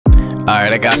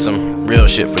Alright, I got some real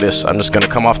shit for this. I'm just gonna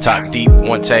come off top deep,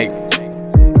 one take,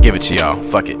 give it to y'all,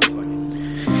 fuck it.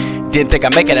 Didn't think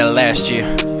I'd make it out of last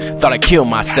year, thought I'd kill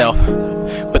myself.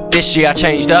 But this year I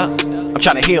changed up, I'm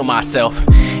trying to heal myself.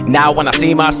 Now when I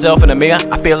see myself in the mirror,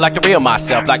 I feel like the real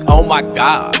myself. Like, oh my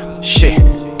God, shit,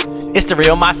 it's the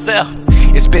real myself.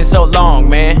 It's been so long,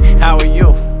 man, how are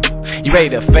you? You ready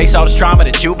to face all this trauma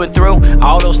that you've been through?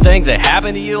 All those things that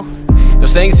happened to you?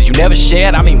 Those things that you never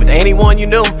shared, I mean with anyone you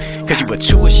knew? Cause you were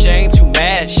too ashamed, too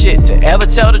mad, shit, to ever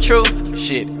tell the truth.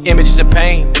 Shit, images of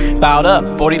pain, piled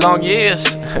up 40 long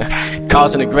years.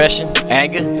 Causing aggression,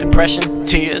 anger, depression,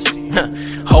 tears.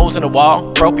 Holes in the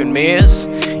wall, broken mirrors.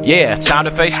 Yeah, time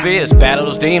to face fears, battle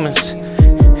those demons.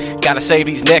 Gotta save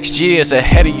these next years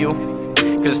ahead of you.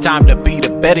 Cause it's time to be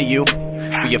the better you.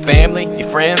 For your family, your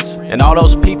friends, and all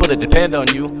those people that depend on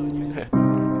you.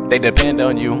 They depend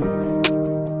on you.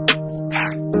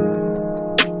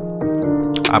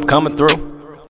 I'm coming through.